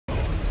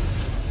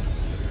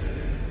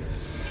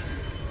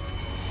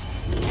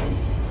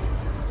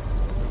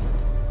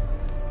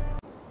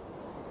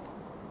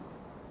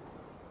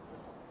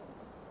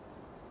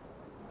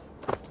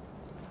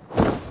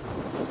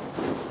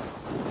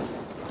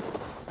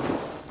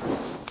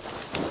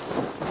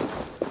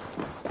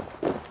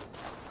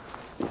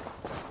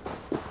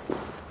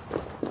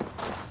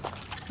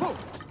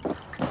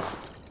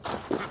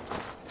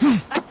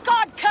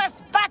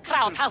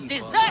Scout has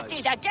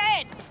deserted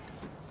again!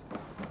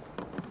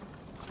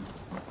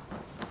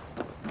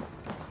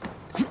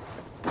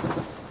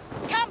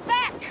 Come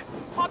back,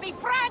 or be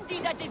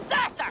branded a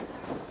deserter!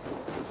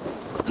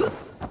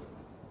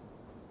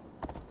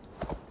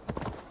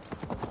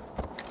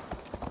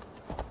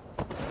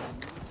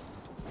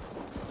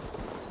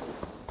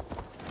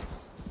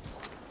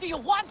 Do you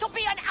want to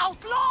be an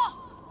outlaw?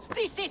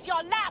 This is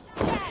your last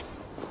chance!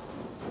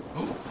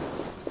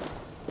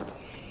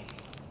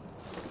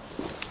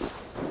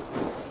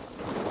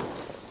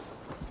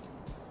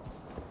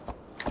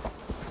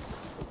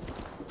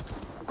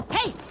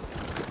 Hey!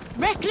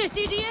 Reckless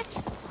idiot!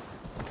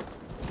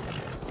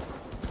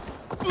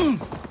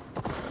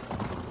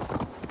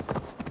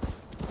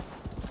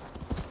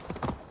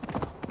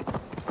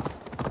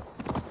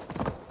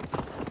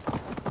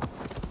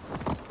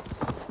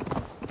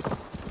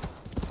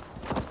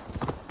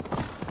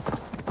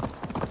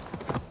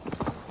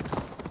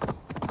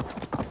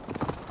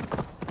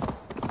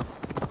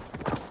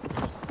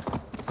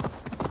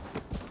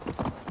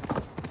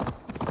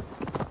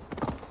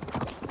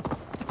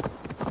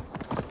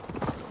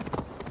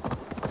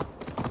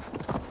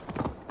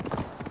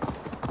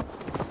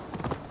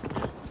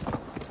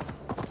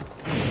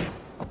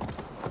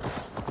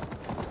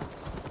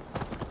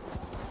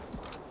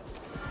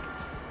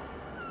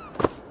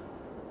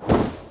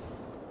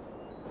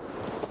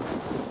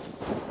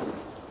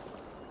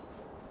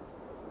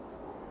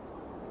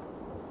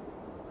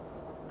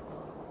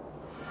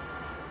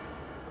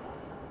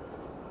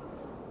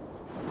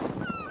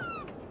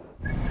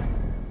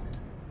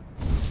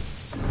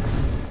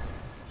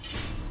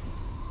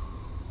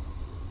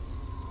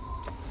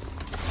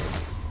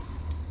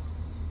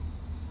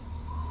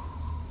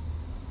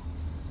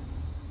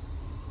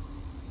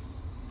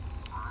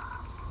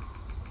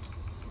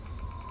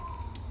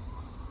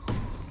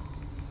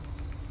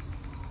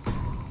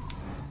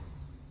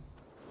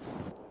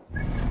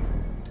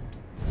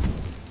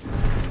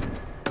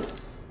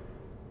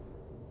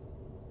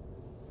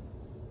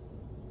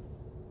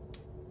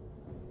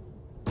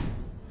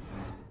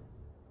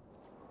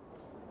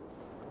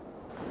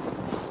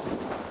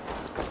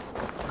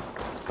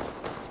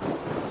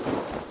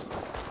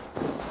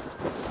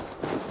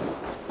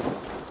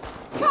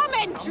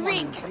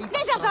 Drink!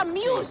 Let us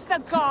amuse the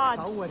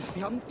gods!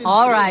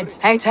 All right.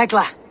 Hey,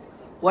 Tekla.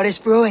 What is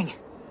brewing?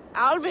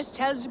 Alvis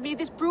tells me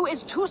this brew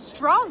is too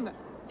strong.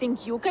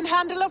 Think you can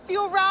handle a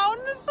few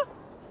rounds?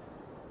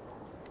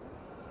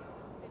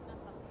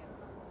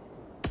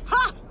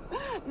 Ha!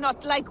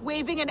 Not like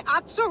waving an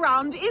axe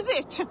around, is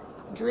it?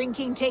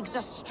 Drinking takes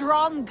a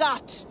strong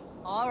gut.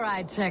 All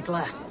right,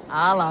 Tekla.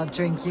 I'll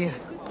outdrink you.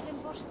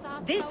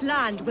 This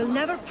land will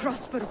never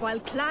prosper while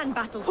clan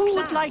battles Who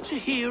would like to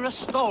hear a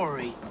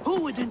story?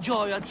 Who would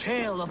enjoy a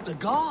tale of the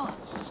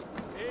gods?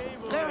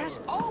 There has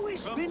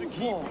always been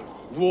war.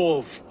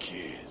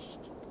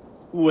 Wolf-kissed.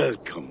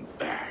 Welcome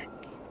back.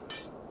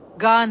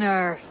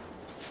 Gunnar,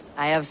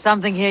 I have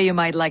something here you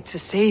might like to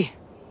see.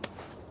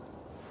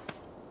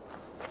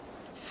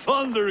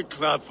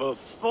 Thunderclap of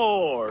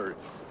Thor!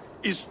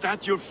 Is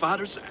that your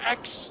father's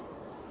axe?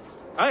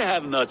 I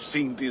have not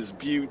seen this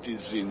beauty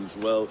since,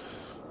 well,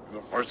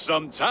 for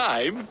some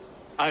time.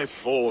 I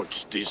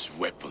forged this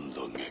weapon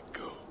long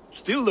ago.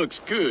 Still looks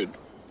good.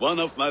 One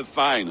of my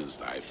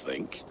finest, I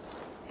think.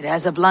 It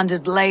has a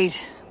blunted blade,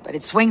 but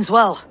it swings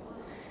well.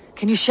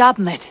 Can you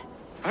sharpen it?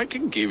 I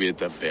can give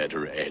it a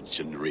better edge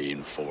and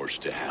reinforce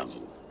the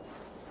handle.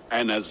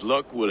 And as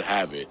luck would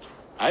have it,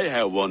 I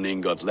have one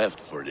ingot left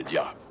for the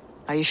job.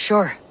 Are you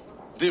sure?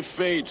 The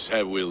fates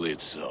have willed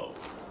it so.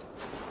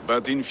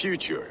 But in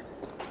future,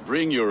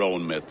 bring your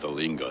own metal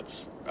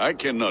ingots. I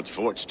cannot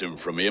forge them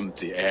from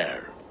empty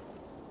air.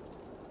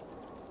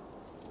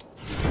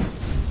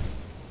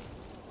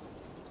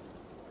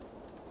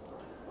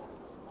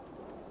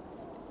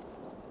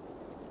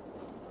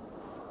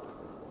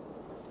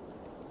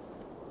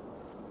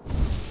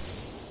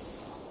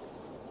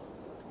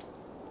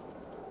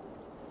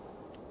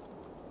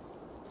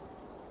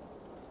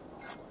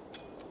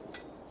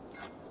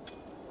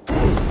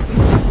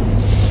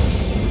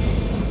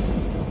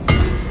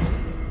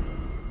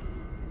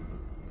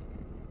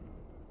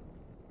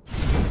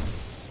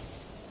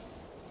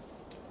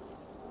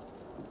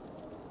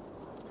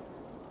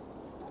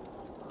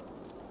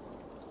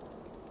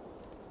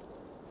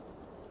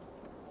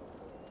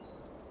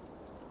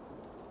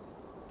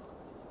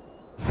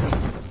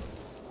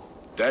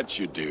 That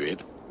should do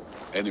it.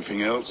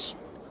 Anything else?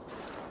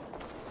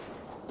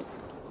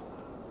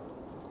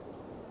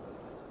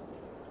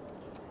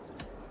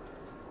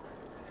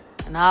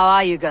 And how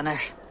are you,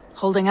 Gunnar?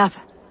 Holding up?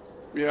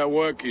 Yeah,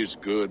 work is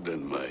good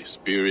and my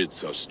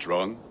spirits are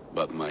strong,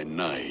 but my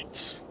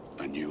nights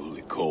are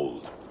newly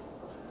cold.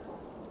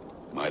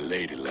 My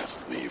lady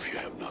left me, if you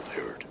have not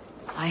heard.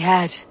 I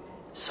had.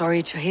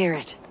 Sorry to hear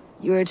it.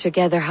 You were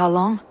together how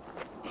long?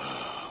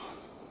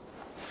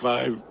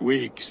 5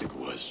 weeks it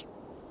was.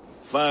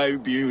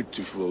 5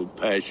 beautiful,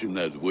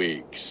 passionate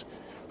weeks.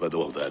 But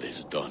all that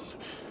is done.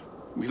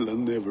 Will I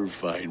never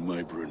find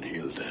my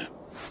Brunhilde?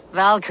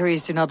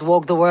 Valkyries do not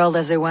walk the world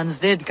as they once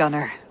did,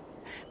 Gunnar.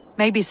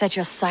 Maybe set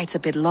your sights a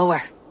bit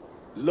lower.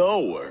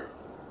 Lower?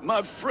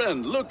 My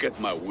friend, look at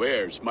my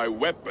wares, my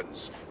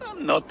weapons.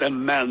 I'm not a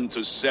man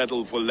to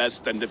settle for less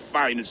than the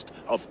finest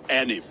of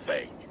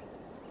anything.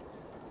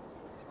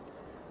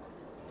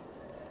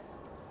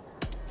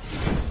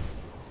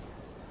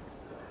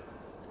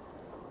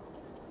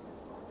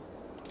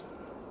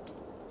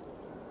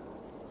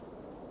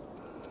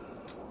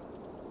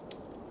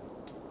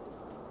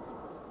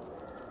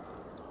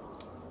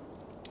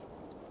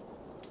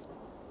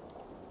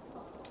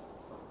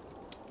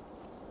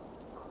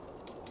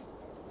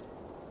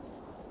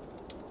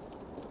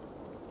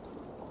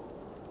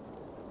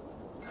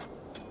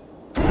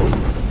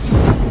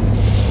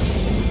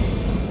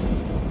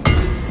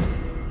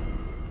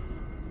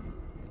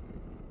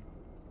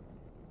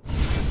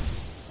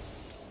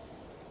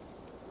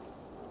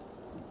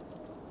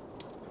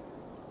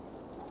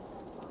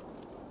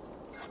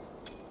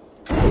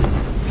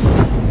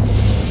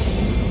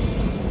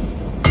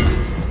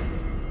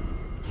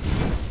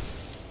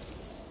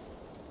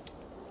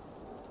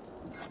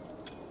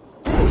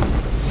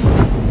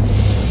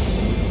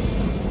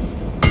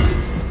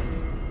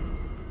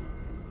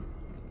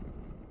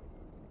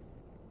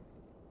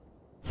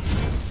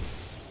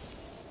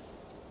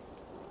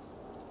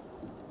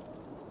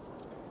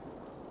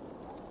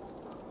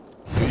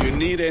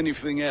 Need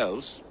anything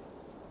else?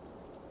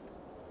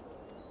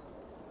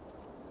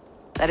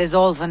 That is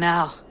all for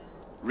now.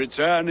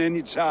 Return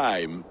any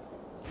time.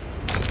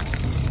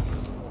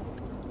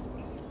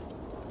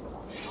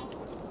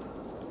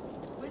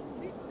 When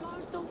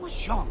Midgard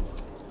was young,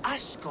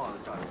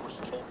 Asgard was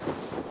told. There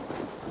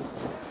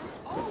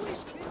has always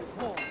been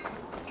war,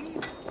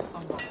 even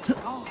among the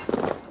gods.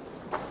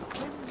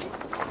 When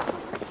Midgard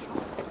was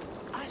young,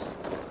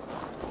 Asgard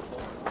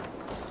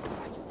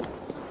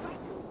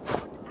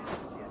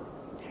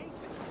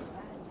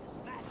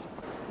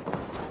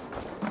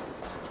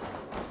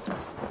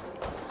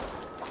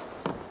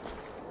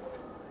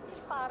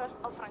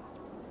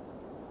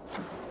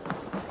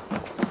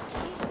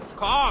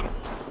Come!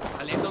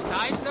 A little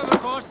dice never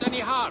caused any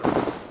harm.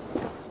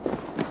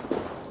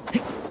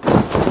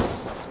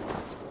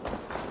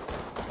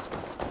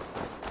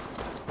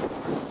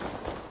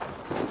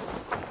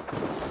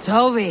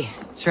 Tovi,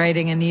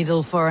 trading a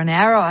needle for an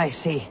arrow, I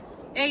see.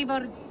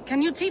 Eivor,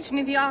 can you teach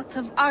me the art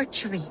of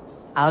archery?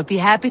 I'll be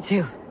happy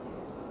to.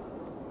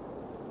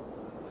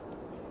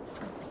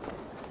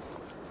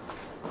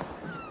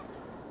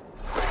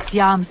 See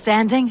how I'm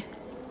standing?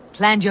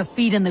 Plant your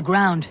feet in the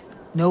ground,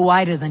 no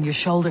wider than your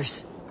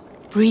shoulders.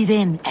 Breathe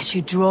in as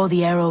you draw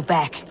the arrow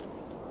back.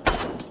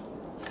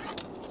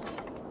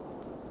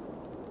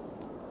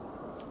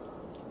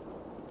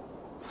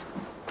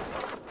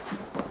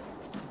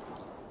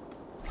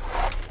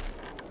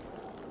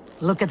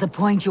 Look at the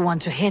point you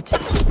want to hit,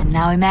 and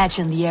now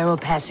imagine the arrow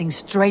passing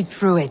straight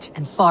through it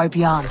and far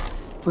beyond.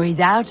 Breathe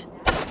out,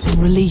 and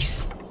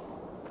release.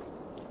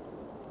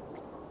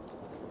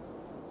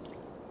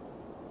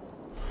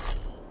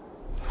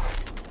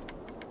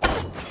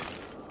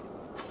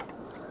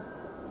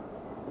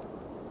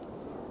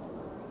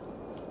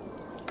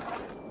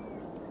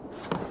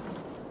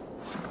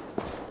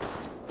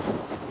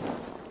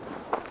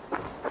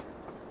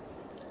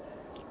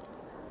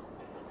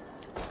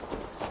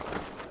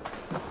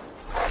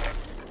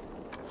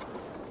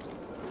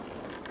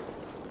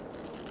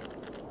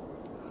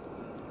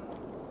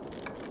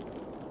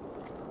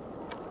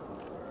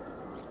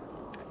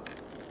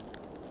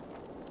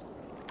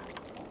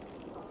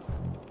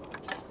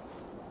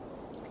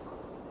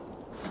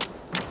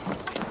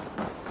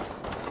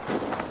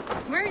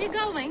 Where are you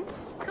going?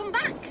 Come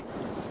back!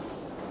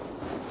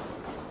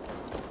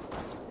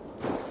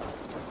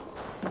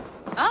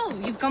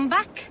 Oh, you've come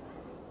back.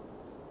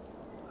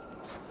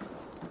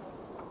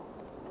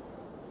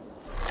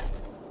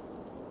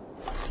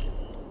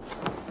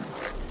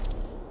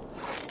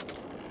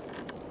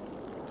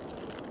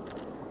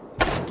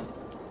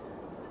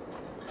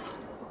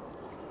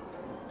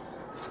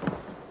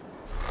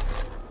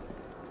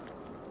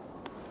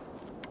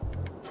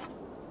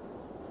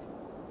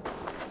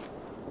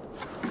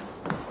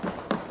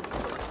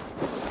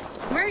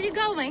 Where are you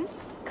going?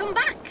 Come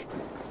back!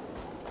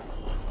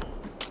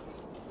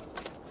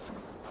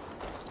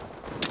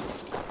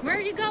 Where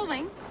are you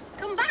going?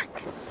 Come back!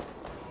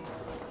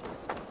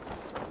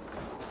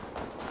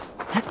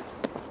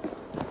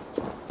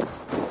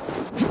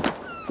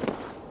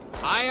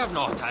 I have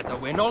not had the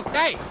win all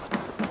day.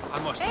 I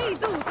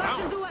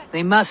must...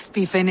 They must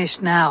be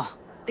finished now.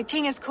 The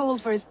king has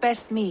called for his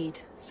best mead,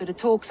 so the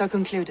talks are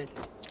concluded.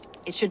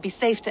 It should be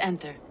safe to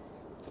enter.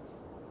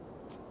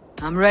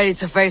 I'm ready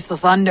to face the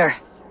thunder.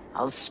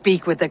 I'll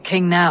speak with the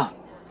king now.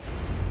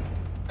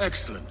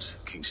 Excellent,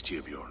 King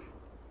Stюrbьёrn.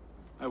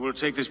 I will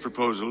take this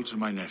proposal to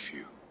my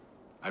nephew.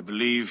 I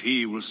believe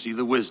he will see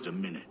the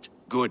wisdom in it.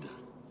 Good.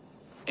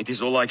 It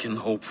is all I can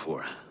hope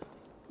for.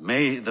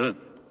 May the...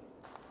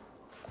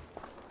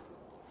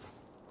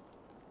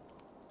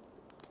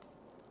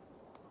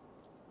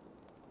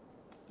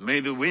 May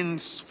the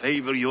winds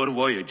favor your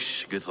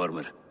voyage,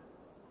 Guthormer.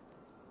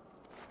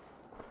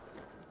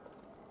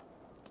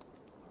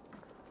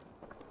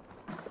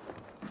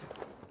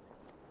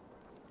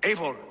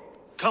 Eivor,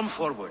 come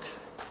forward,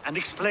 and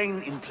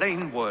explain in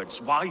plain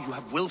words why you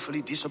have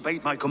willfully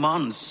disobeyed my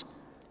commands.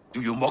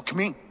 Do you mock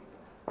me?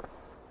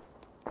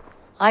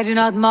 I do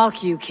not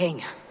mock you,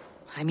 King.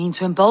 I mean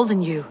to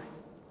embolden you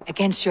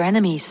against your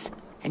enemies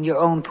and your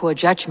own poor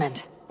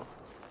judgment.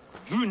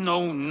 You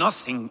know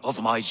nothing of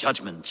my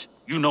judgment.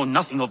 You know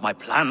nothing of my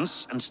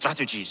plans and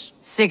strategies.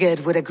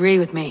 Sigurd would agree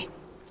with me.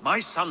 My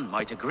son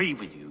might agree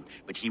with you,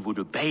 but he would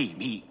obey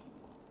me.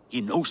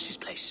 He knows his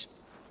place.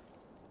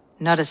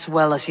 Not as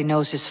well as he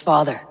knows his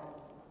father.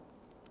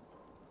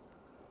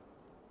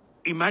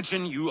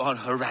 Imagine you are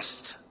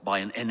harassed by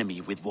an enemy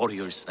with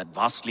warriors that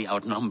vastly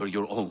outnumber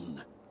your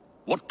own.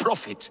 What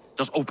profit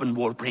does open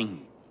war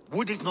bring?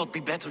 Would it not be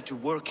better to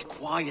work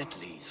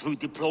quietly through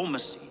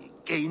diplomacy,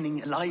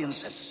 gaining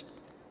alliances?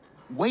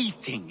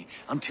 Waiting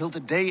until the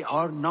day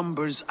our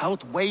numbers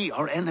outweigh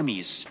our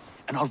enemies,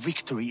 and our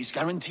victory is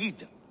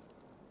guaranteed.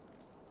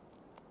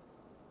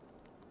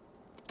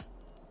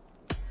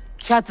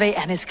 Kьётви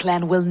and his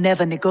clan will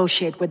never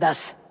negotiate with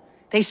us.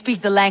 They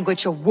speak the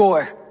language of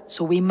war,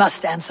 so we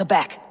must answer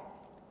back.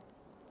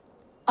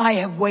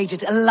 I have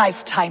waited a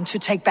lifetime to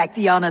take back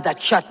the honor that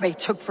Kьёtvi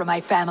took from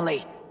my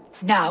family.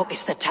 Now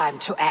is the time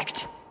to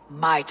act.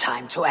 My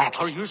time to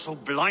act. Are you so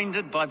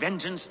blinded by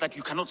vengeance that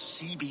you cannot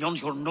see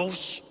beyond your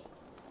nose?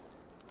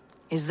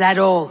 Is that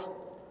all?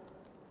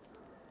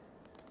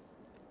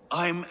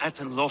 I'm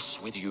at a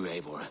loss with you,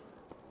 Eivor.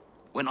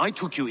 When I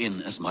took you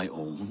in as my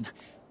own,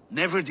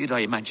 never did I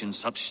imagine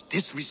such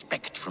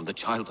disrespect from the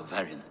child of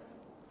Varin.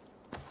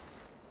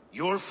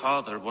 Your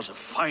father was a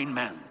fine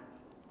man.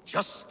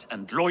 Just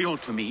and loyal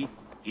to me,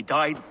 he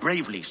died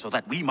bravely so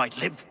that we might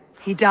live.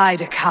 He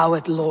died a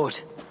coward, Lord.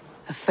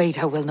 A fate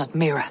I will not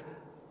mirror.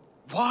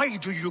 Why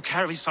do you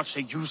carry such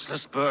a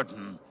useless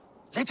burden?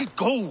 Let it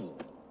go!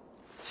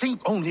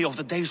 Think only of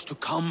the days to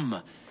come,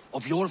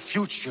 of your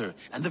future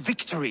and the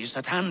victories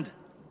at hand.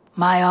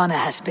 My honor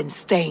has been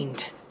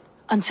stained.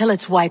 Until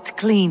it's wiped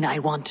clean, I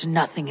want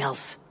nothing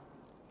else.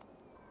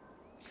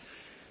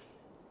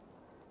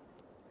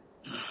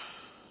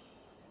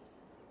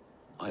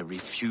 I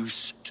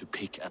refuse to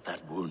pick at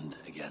that wound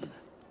again.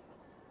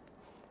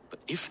 But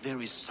if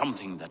there is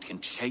something that can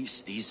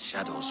chase these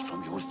shadows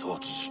from your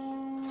thoughts...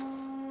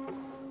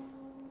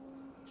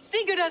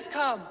 Sigurd has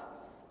come!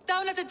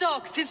 Down at the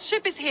docks, his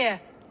ship is here!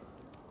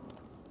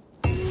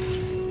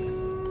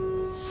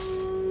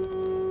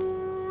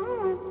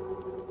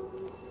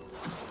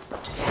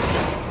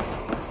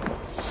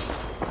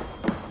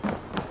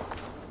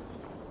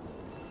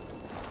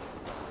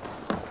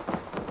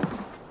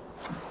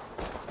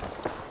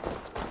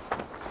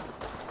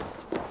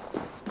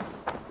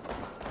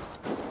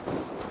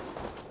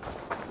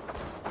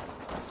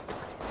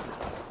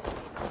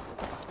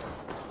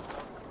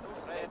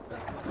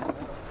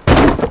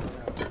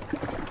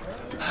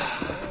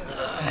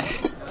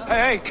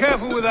 Hey,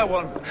 careful with that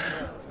one.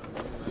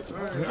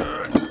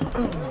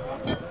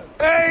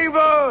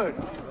 Eivor!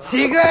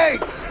 Sigurd!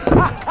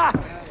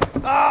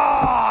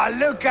 Ah,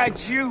 look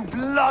at you,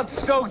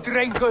 blood-soaked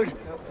drinker.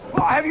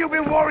 What have you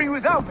been worrying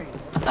without me?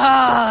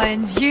 Ah,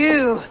 and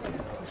you,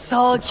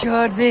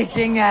 Solkjord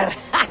Vikingar.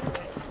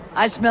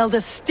 I smell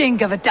the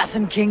stink of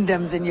 12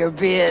 kingdoms in your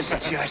beard.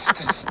 It's just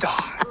the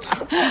start.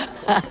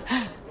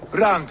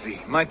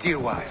 Randvi, my dear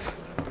wife,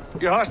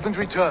 your husband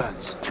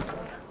returns.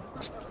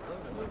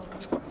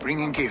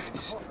 Bringing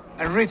gifts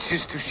and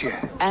riches to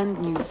share. And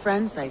new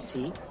friends, I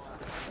see.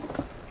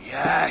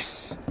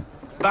 Yes.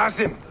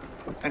 Basim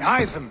and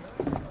Hytham.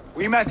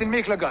 We met in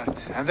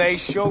Miklagard, and they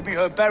showed me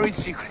her buried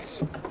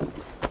secrets.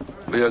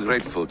 We are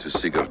grateful to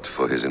Sigurd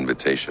for his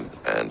invitation,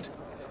 and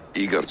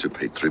eager to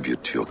pay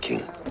tribute to your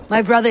king.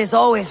 My brother is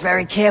always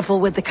very careful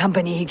with the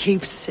company he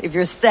keeps, if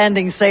you're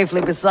standing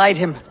safely beside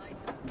him.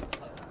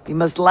 He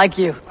must like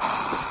you.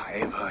 Ah,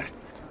 Eivor.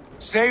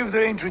 Save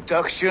the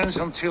introductions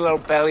until our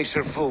bellies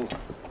are full.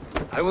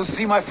 I will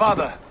see my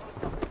father.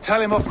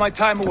 Tell him of my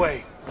time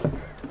away.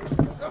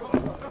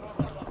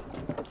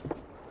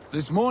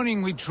 This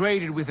morning we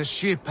traded with a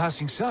ship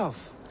passing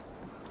south.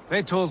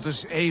 They told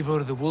us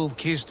Eivor the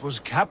Wolf-Kissed was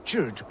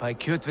captured by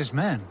Kjotvi's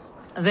men.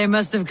 They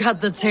must have cut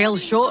the tail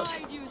short.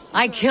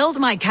 I killed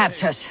my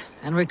captors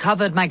and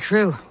recovered my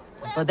crew.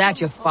 For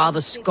that your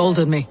father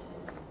scolded me.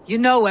 You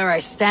know where I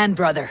stand,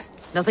 brother.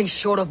 Nothing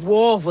short of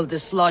war will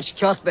dislodge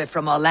Kjotvi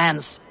from our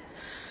lands.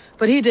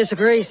 But he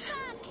disagrees.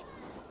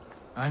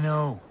 I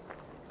know.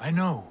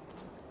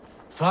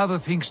 Father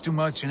thinks too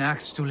much and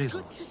acts too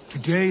little.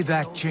 Today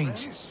that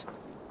changes.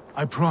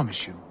 I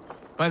promise you.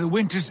 By the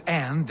winter's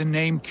end, the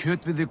name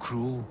Kjotvi the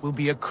Cruel will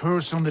be a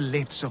curse on the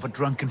lips of a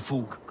drunken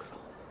fool.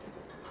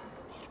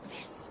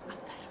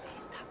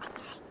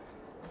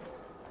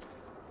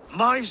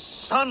 My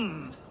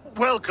son!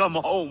 Welcome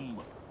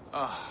home!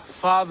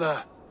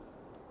 Father.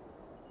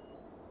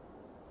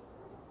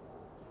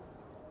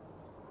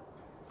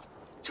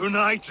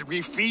 Tonight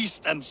we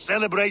feast and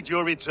celebrate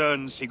your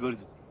return,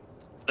 Sigurd.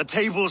 The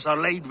tables are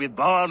laid with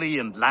barley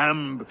and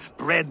lamb,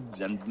 bread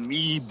and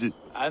mead.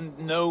 And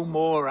no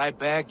more, I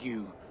beg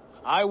you.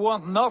 I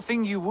want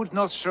nothing you would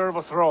not serve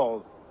a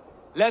thrall.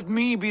 Let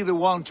me be the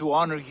one to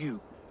honor you.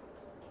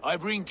 I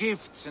bring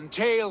gifts and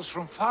tales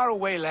from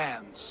faraway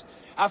lands.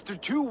 After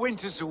 2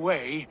 winters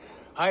away,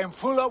 I am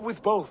full up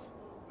with both.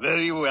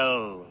 Very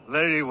well,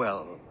 very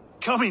well.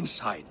 Come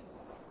inside.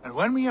 And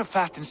when we are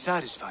fat and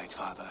satisfied,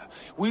 Father,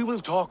 we will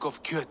talk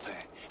of Kьётви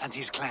and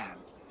his clan,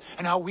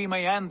 and how we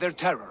may end their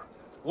terror,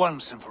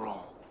 once and for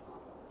all.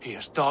 He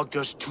has dogged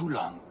us too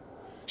long,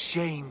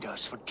 shamed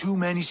us for too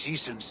many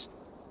seasons.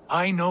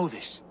 I know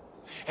this.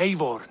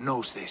 Eivor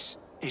knows this.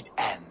 It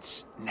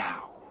ends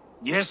now.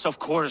 Yes, of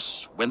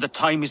course, when the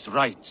time is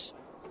right.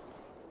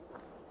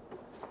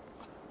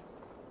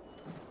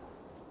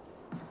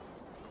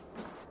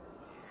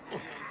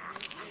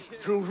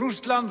 Through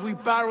Rusland we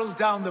barreled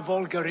down the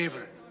Volga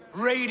River,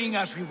 raiding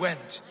as we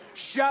went,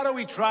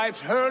 shadowy tribes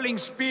hurling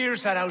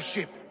spears at our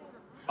ship.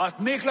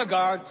 At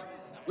Miklagard,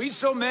 we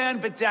saw men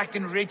bedecked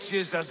in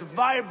riches as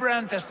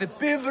vibrant as the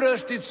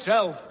Bifrost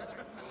itself.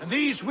 And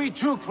these we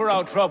took for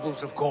our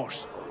troubles, of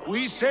course.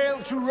 We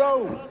sailed to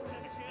Rome,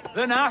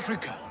 then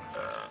Africa,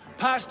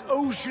 past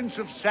oceans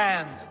of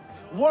sand,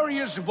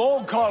 warriors of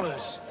all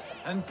colors,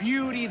 and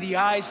beauty the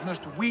eyes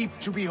must weep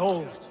to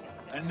behold.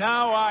 And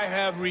now I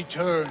have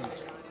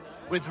returned,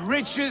 with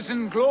riches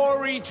and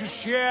glory to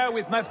share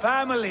with my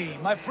family,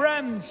 my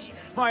friends,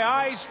 my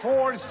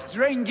eyes-forged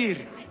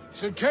Strengir.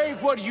 So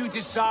take what you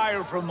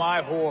desire from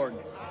my horn.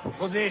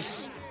 For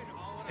this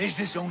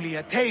is only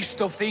a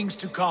taste of things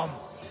to come.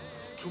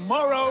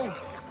 Tomorrow,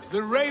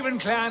 the Raven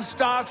clan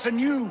starts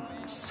anew.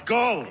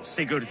 Skål,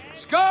 Sigurd.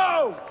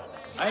 Skål!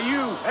 And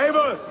you,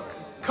 Eivor,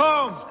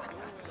 come.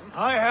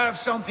 I have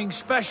something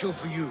special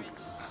for you.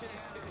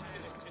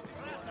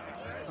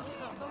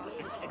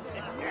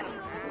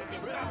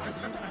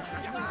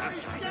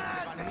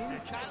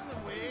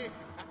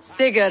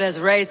 Sigurd has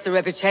raised the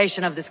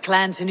reputation of this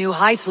clan to new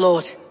heights,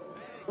 Lord.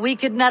 We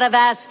could not have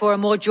asked for a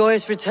more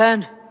joyous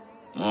return.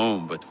 Oh,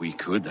 but we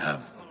could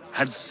have.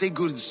 Had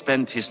Sigurd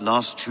spent his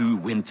last 2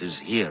 winters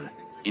here,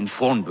 in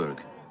Fornburg,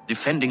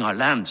 defending our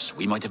lands,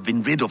 we might have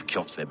been rid of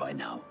Kьётви by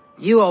now.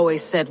 You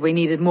always said we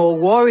needed more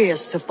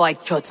warriors to fight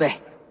Kьёtvi.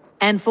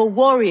 And for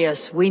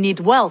warriors, we need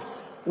wealth,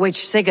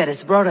 which Sigurd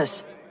has brought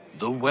us.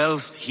 The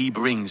wealth he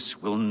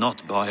brings will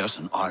not buy us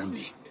an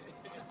army.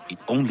 It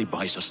only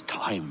buys us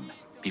time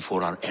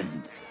before our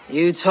end.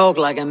 You talk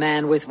like a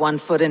man with one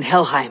foot in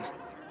Helheim.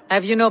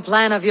 Have you no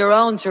plan of your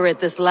own to rid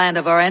this land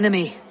of our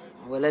enemy?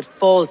 Or will it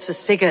fall to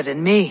Sigurd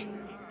and me?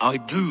 I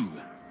do,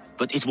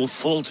 but it will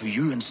fall to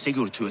you and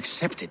Sigurd to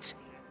accept it.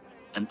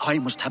 And I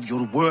must have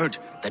your word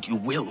that you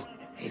will.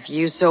 If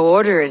you so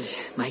order it,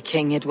 my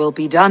king, it will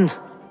be done.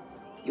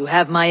 You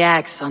have my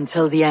axe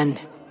until the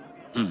end.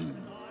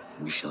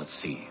 We shall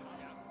see.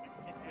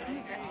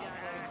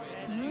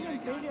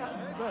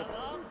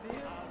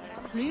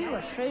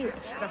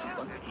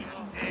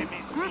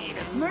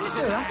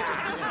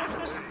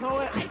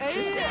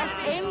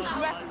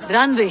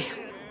 Randvi.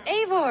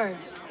 Eivor,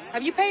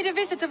 have you paid a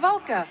visit to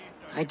Valka?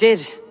 I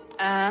did.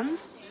 And?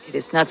 It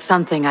is not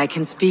something I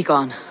can speak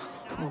on,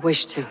 or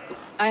wish to.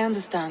 I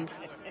understand.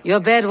 Your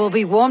bed will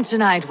be warm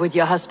tonight with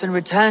your husband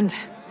returned.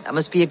 That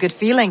must be a good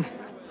feeling.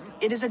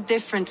 It is a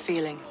different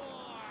feeling.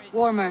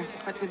 Warmer,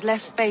 but with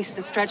less space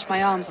to stretch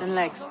my arms and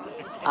legs.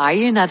 Are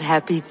you not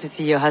happy to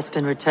see your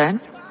husband return?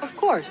 Of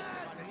course.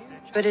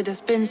 But it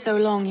has been so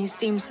long he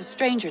seems a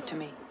stranger to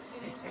me.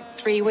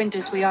 3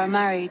 winters we are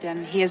married,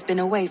 and he has been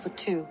away for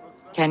 2.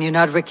 Can you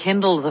not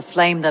rekindle the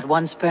flame that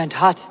once burned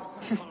hot?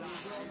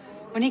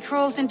 When he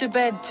crawls into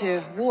bed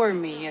to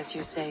warm me, as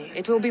you say,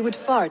 it will be with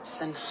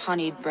farts and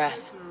honeyed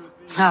breath.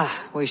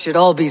 Ah, we should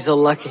all be so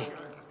lucky.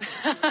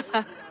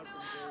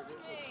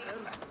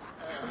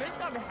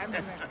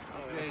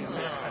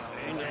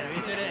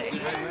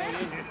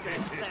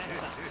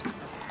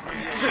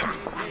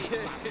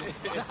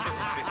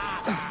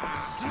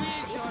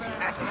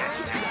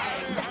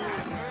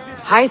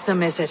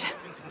 Hytham, is it?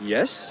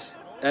 Yes?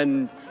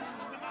 And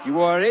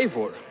you are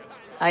Eivor?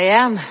 I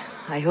am.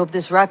 I hope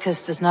this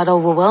ruckus does not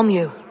overwhelm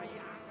you.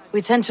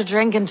 We tend to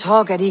drink and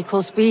talk at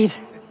equal speed.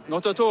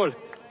 Not at all.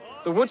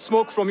 The wood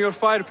smoke from your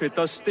fire pit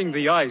does sting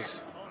the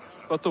eyes,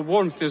 but the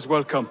warmth is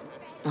welcome.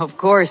 Of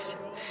course.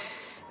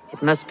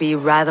 It must be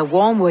rather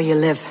warm where you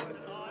live.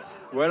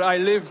 Where I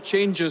live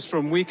changes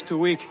from week to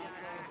week,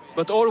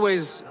 but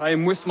always I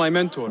am with my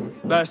mentor,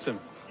 Basim.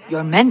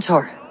 Your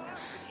mentor?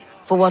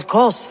 For what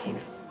cause?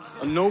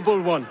 A noble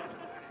one.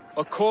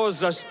 A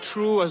cause as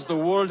true as the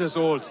world is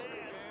old.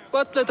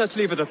 But let us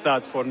leave it at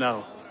that for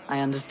now. I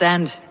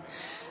understand.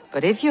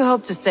 But if you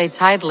hope to stay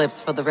tight-lipped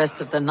for the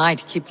rest of the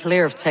night, keep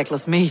clear of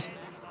Tekla's meat.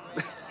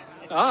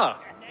 Ah,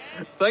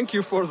 thank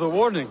you for the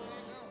warning.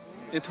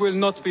 It will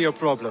not be a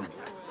problem.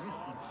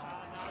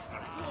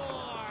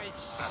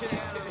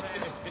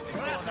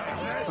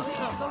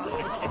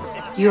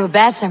 You're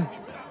Basim.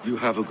 You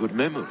have a good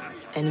memory.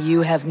 And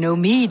you have no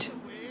mead.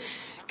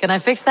 Can I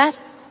fix that?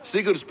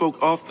 Sigurd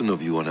spoke often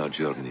of you on our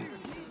journey.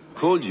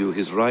 Called you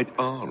his right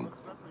arm.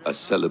 a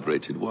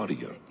celebrated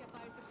warrior.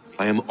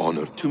 I am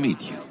honored to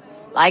meet you.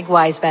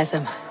 Likewise,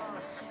 Basim.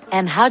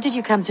 And how did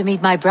you come to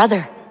meet my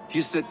brother?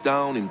 He sat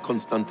down in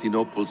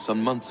Constantinople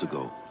some months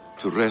ago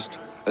to rest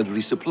and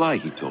resupply,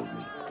 he told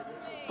me.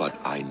 But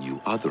I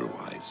knew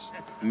otherwise.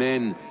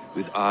 Men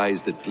with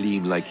eyes that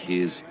gleam like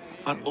his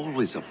are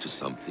always up to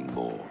something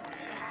more.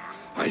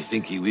 I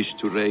think he wished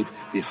to raid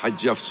the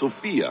Hajj of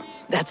Sophia.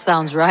 That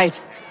sounds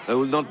right. I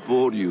will not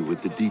bore you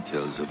with the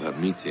details of our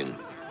meeting.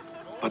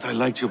 But I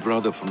liked your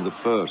brother from the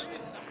first.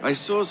 I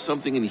saw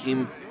something in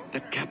him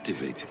that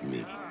captivated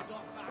me.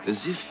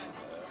 As if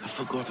a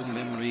forgotten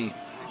memory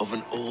of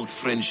an old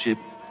friendship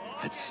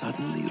had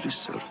suddenly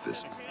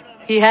resurfaced.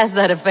 He has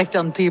that effect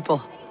on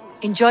people.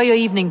 Enjoy your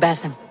evening,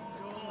 Basim.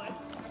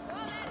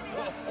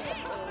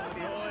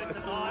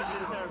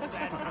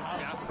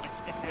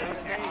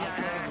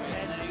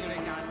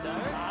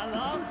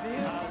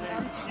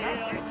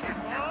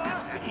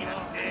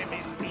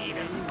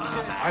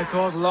 I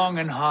thought long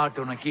and hard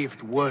on a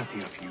gift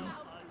worthy of you.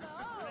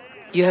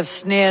 You have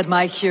snared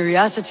my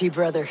curiosity,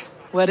 brother.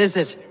 What is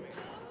it?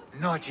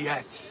 Not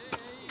yet.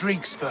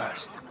 Drinks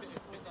first.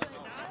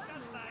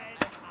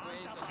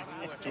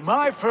 To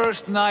my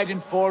first night in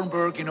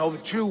Fornburg in over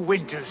 2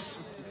 winters.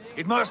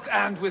 It must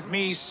end with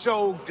me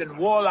soaked and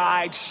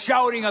wall-eyed,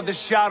 shouting at the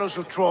shadows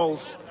of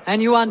trolls.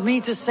 And you want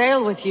me to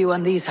sail with you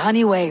on these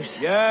honey waves?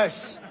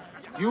 Yes.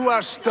 You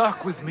are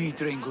stuck with me,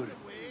 Dringur.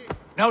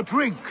 Now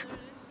drink!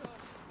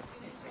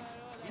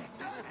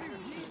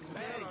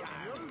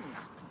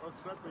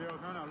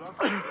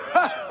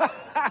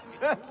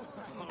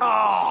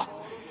 Ah,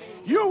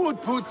 you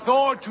would put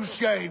Thor to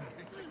shame.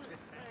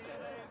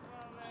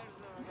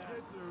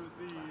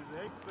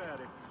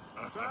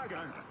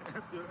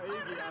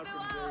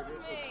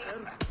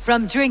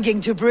 From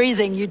drinking to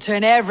breathing, you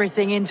turn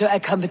everything into a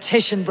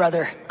competition,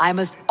 brother. I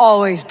must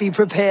always be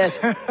prepared.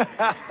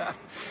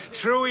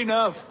 True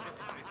enough.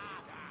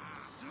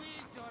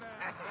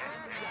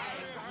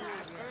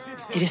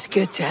 It is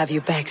good to have you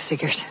back,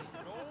 Sigurd.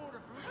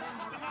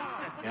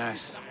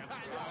 Yes.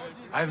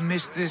 I've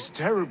missed this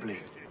terribly.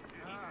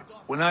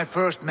 When I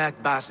first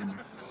met Basim,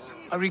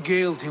 I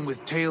regaled him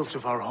with tales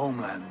of our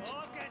homeland.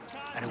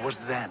 And it was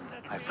then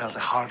I felt a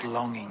heart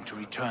longing to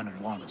return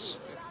at once.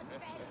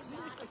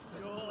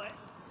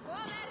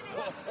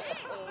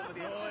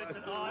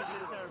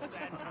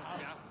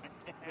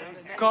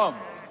 Come.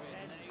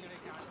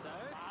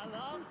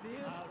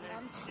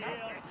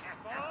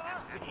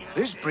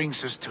 This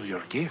brings us to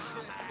your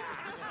gift.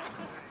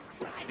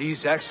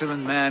 These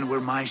excellent men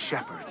were my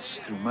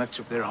shepherds through much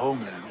of their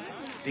homeland,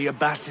 the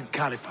Abbasid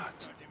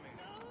Caliphate.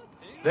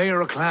 They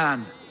are a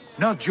clan,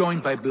 not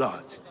joined by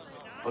blood,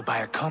 but by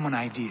a common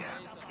idea.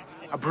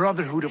 A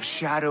brotherhood of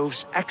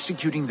shadows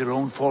executing their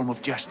own form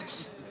of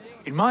justice.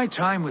 In my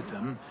time with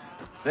them,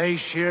 they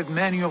shared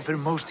many of their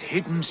most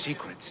hidden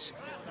secrets,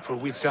 for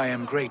which I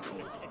am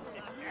grateful.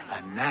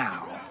 And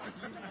now,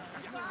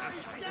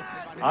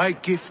 I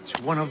gift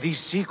one of these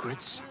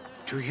secrets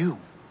to you.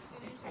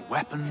 A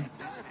weapon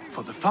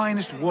for the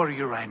finest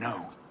warrior I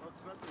know.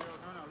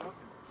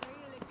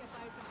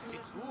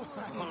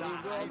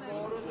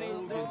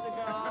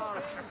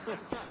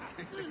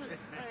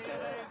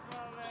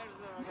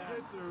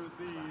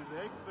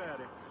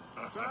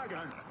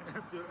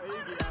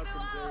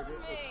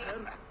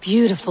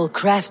 Beautiful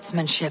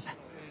craftsmanship.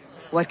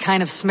 What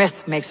kind of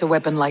smith makes a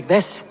weapon like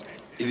this?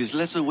 It is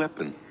less a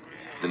weapon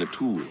than a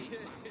tool.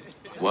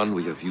 One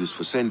we have used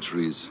for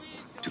centuries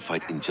to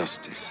fight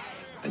injustice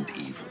and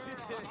evil.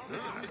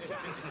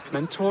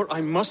 Mentor,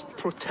 I must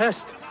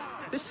protest.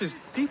 This is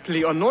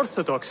deeply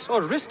unorthodox.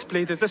 Our wrist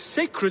blade is a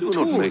sacred tool.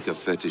 Do not make a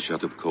fetish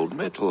out of cold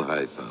metal,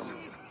 Haytham.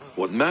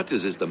 What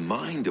matters is the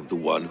mind of the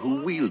one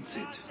who wields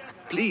it.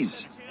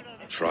 Please,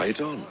 try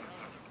it on.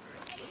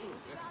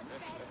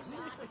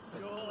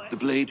 The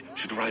blade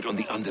should ride on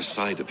the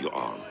underside of your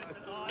arm,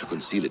 to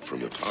conceal it from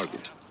your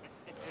target.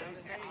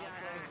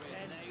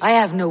 I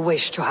have no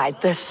wish to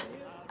hide this,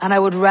 and I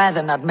would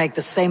rather not make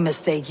the same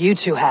mistake you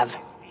two have.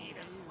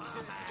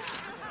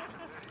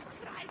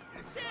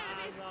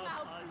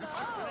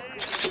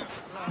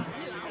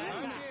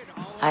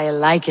 I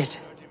like it.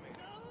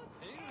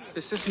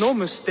 This is no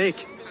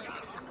mistake.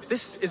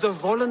 This is a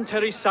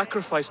voluntary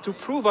sacrifice to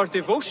prove our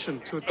devotion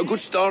to... A good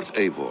start,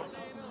 Eivor.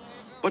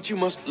 But you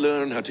must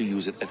learn how to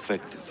use it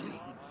effectively.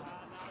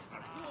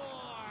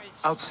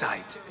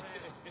 Outside.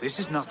 This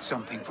is not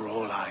something for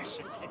all eyes.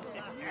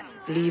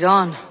 Lead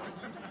on.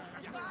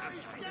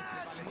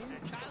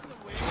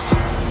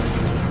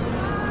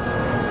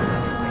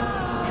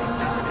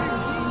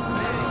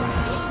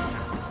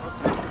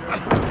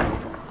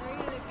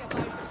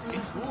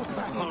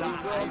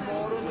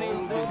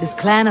 This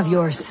clan of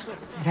yours,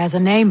 it has a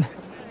name.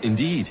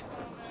 Indeed.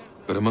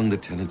 But among the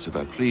tenets of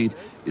our creed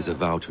is a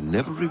vow to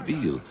never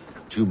reveal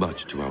too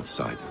much to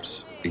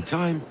outsiders. In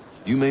time,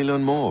 you may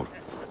learn more.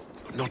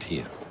 But not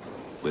here,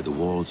 where the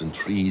walls and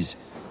trees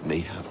may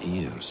have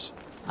ears.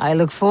 I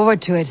look forward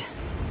to it.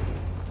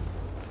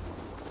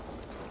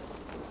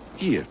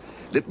 Here,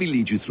 let me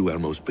lead you through our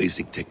most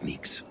basic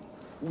techniques.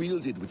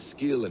 Wielded with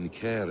skill and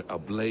care, a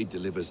blade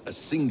delivers a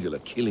singular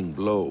killing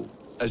blow.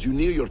 As you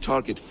near your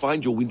target,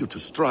 find your window to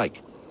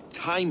strike.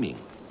 Timing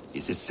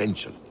is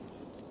essential.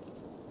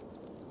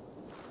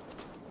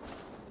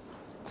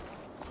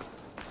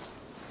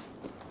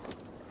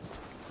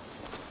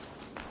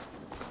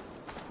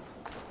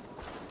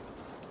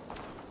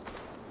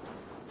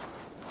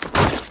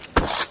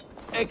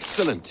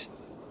 Excellent!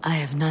 I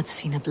have not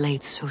seen a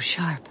blade so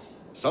sharp.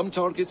 Some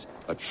targets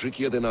are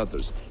trickier than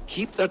others.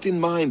 Keep that in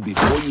mind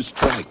before you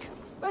strike.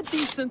 A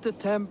decent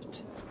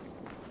attempt.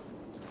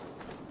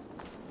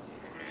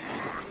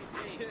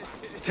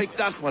 Take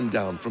that one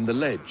down from the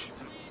ledge.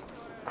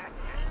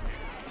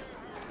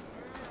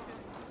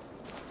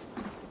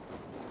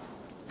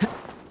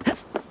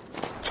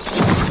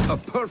 A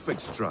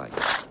perfect strike.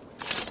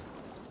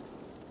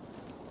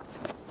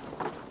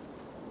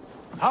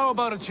 How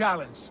about a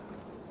challenge?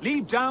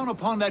 Leap down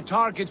upon that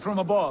target from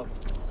above.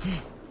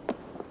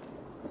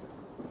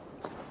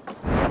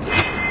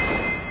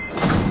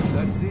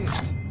 That's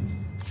it.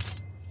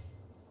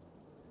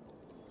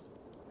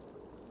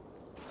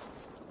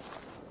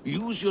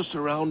 Use your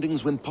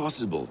surroundings when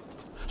possible.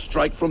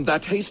 Strike from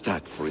that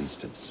haystack, for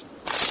instance.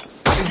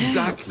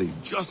 Exactly,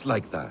 just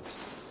like that.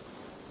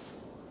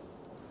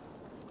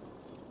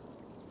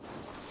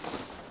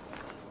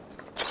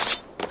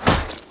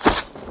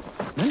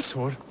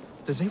 Mentor,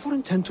 does Eivor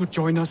intend to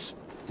join us?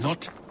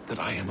 Not that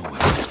I am aware.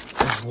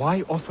 Then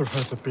why offer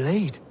her the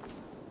blade?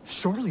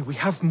 Surely we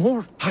have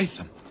more.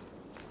 Hytham.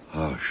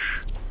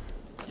 Hush.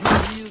 You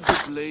wield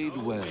the blade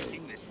well.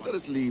 Let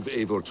us leave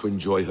Eivor to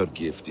enjoy her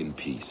gift in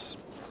peace.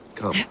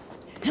 Come.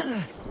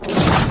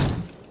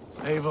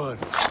 Eivor,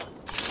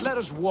 let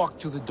us walk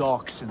to the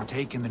docks and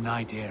take in the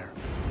night air.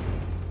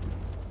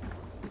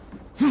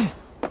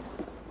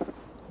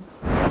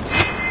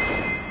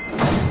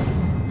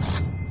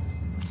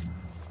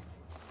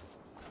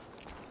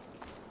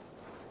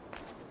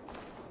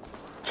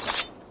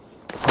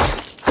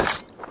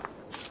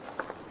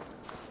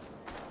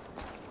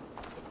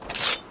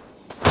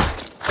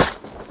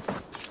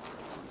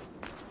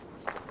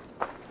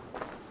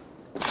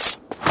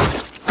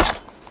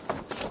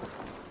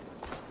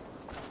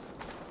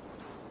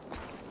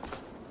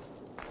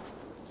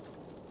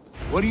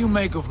 What do you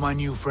make of my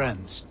new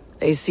friends?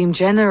 They seem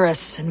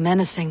generous and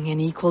menacing in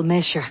equal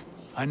measure.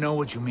 I know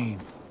what you mean.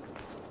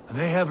 And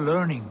they have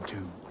learning,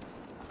 too.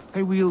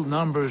 They wield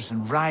numbers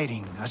and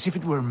writing as if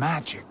it were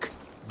magic.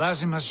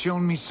 Basim has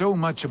shown me so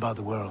much about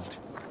the world,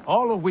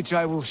 all of which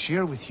I will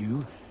share with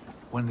you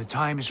when the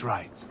time is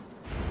right.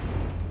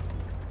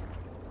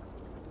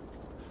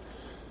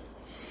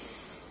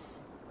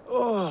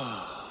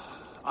 Oh,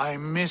 I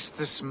miss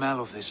the smell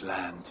of this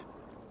land.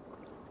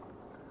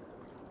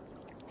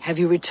 Have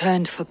you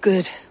returned for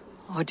good?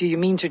 Or do you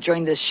mean to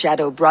join this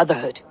Shadow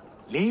Brotherhood?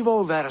 Leave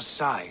all that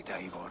aside,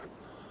 Eivor.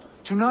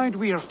 Tonight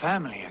we are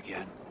family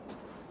again.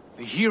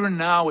 The here and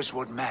now is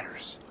what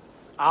matters.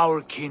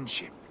 Our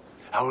kinship,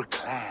 our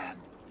clan,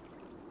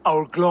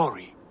 our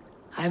glory.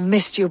 I've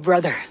missed you,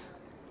 brother.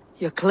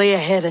 Your clear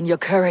head and your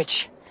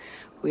courage.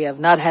 We have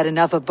not had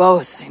enough of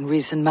both in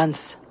recent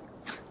months.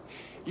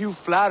 You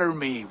flatter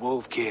me,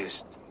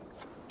 Wolf-Kissed.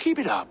 Keep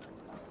it up.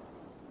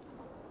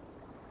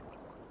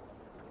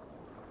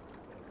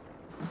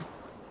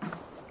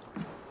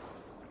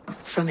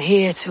 From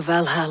here to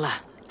Valhalla,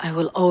 I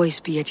will always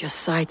be at your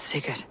side,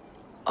 Sigurd.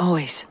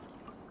 Always.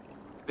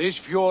 This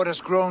fjord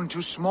has grown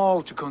too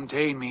small to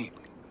contain me,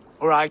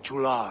 or I too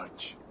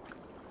large.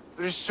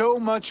 There is so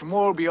much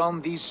more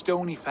beyond these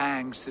stony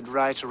fangs that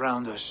rise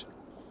around us.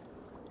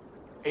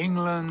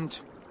 England,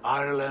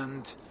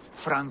 Ireland,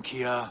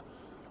 Francia,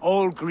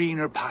 all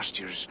greener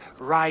pastures,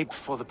 ripe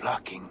for the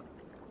plucking.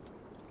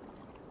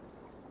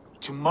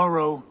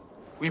 Tomorrow,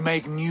 we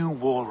make new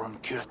war on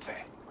Kьётви,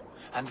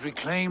 and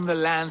reclaim the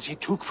lands he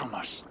took from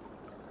us.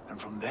 And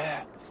from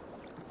there,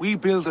 we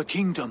build a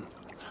kingdom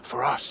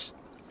for us.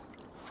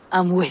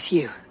 I'm with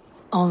you.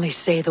 Only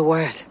say the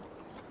word.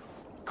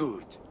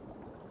 Good.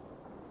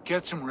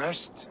 Get some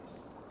rest,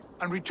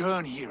 and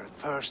return here at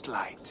first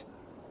light.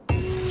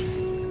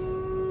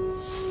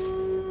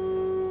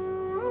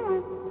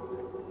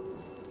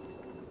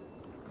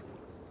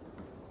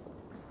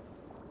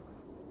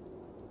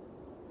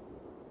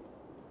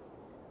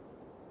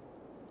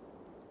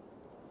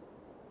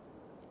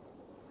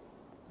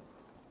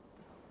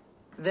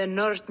 The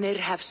Northnir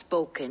have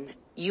spoken.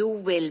 You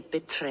will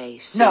betray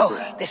Sigurd.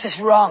 No, this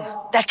is wrong.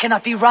 That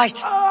cannot be right.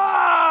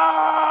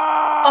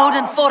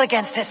 Odin fought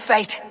against his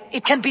fate.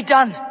 It can be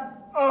done.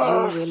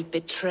 You will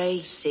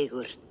betray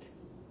Sigurd.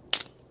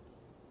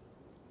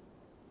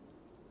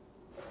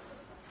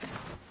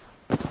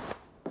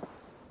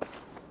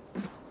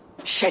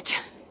 Shit.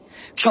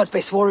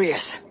 Kjotve's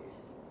warriors.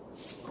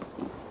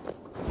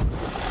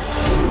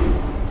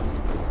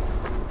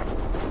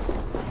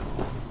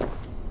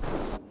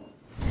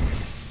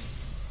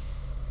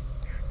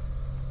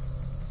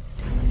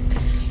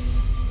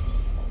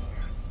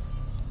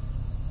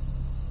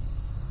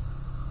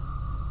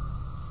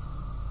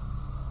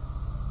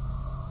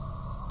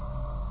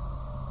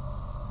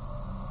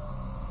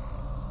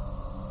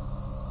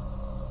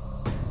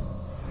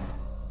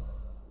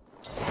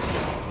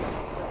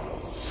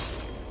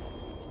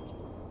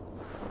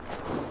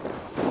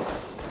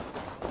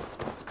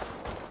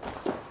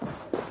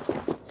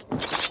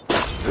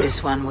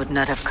 This one would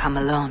not have come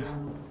alone.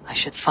 I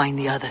should find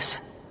the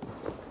others.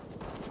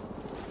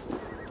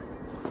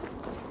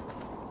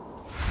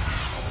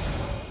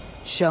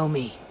 Show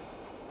me.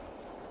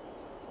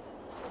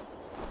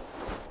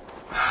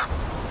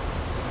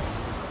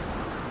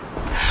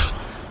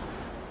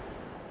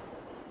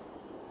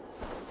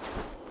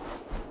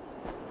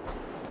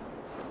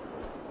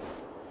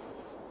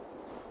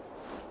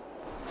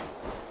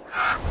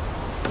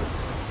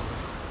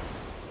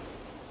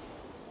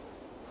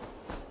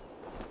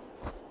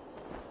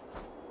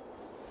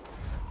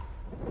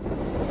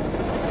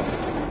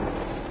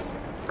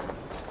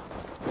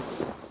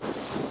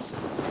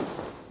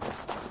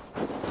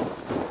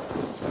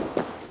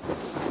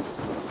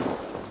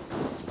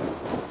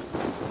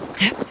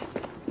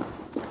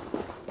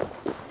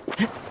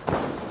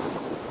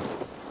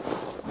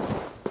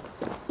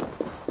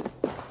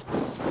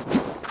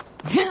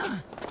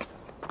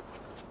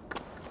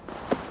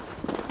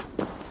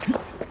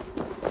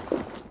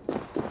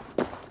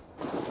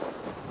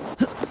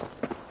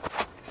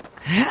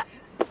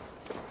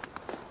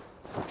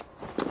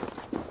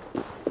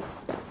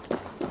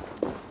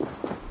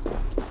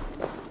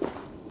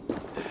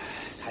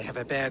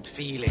 Bad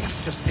feeling,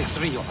 just the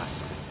three of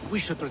us. We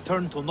should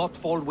return to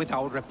Notfall with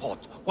our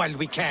report, while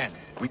we can.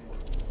 We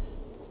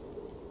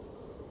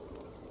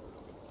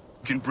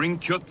can bring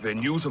Kьётви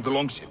news of the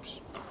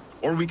longships.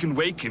 Or we can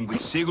wake him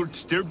with Sigurd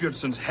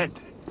Stюrbьёrn's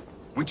head.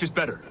 Which is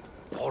better?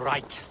 All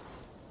right.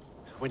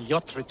 When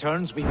Kьёtvi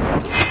returns, we...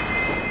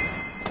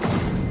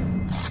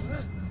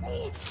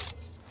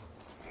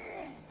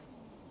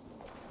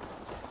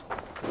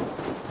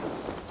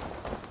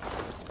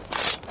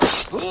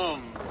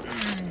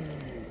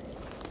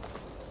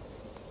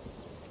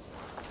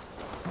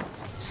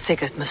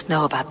 Sigurd must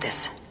know about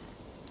this.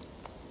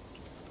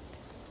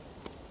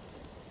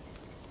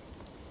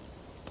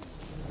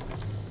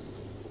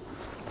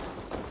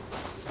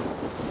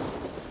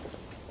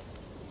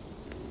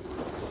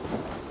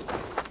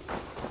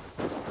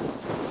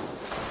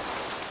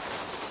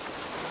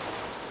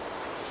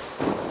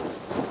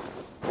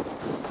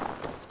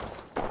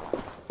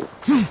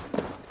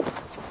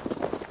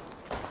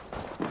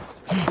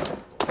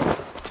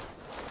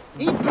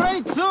 Eat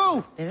great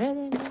too!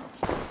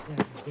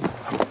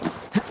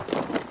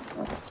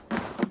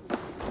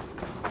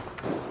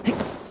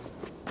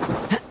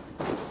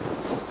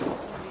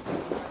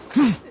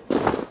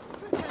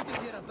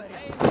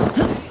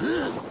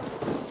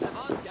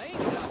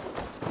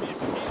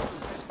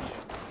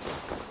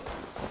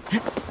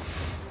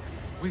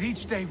 With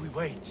each day we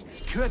wait,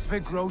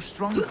 Kьёtvi grows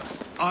stronger.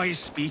 I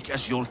speak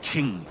as your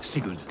king,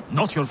 Sigurd,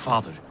 not your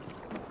father.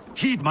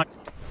 Heed my...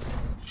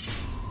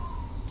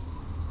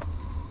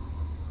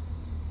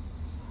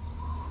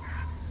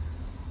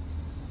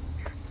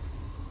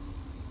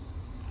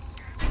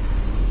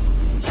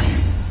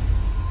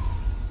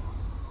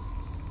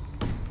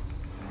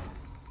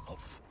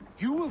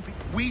 You will be...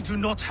 We do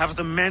not have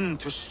the men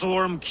to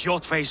storm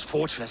Kьёtvi's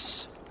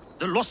fortress.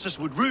 The losses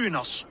would ruin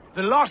us.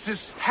 The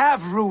losses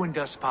have ruined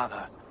us,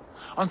 father.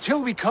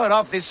 Until we cut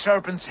off this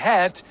serpent's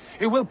head,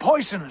 it will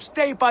poison us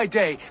day by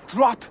day,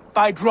 drop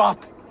by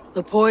drop.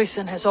 The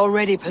poison has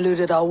already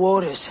polluted our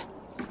waters.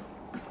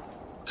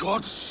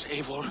 Gods,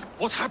 Eivor,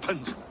 what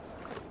happened?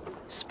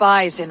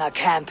 Spies in our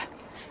camp.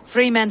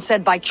 3 men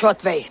sent by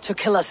Kьёtvi to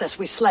kill us as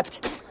we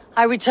slept.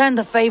 I returned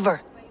the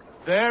favor.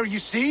 There, you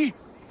see?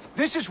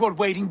 This is what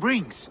waiting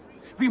brings.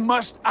 We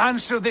must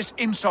answer this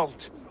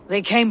insult.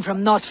 They came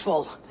from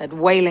Notfall, that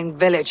whaling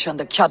village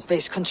under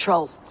Kьёtvi's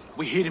control.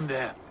 We hid him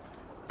there.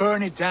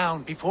 Burn it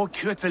down before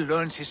Kьёtvi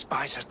learns his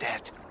spies are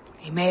dead.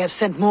 He may have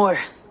sent more.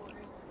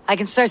 I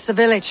can search the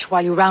village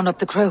while you round up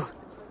the crew.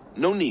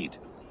 No need.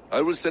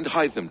 I will send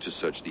Hytham to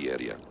search the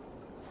area.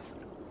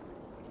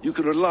 You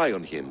can rely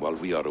on him while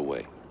we are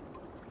away.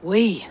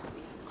 We?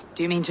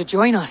 Do you mean to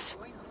join us?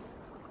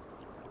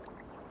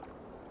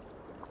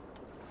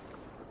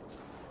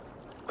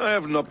 I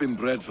have not been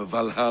bred for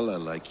Valhalla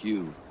like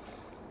you,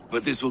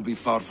 but this will be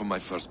far from my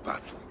first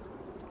battle.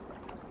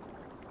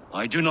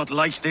 I do not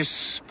like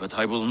this, but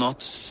I will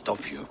not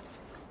stop you.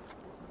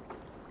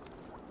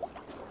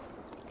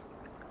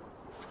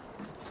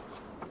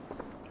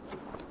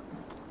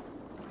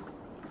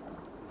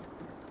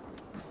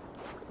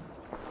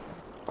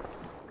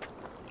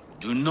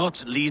 Do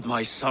not lead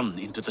my son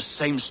into the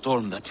same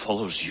storm that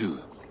follows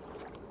you.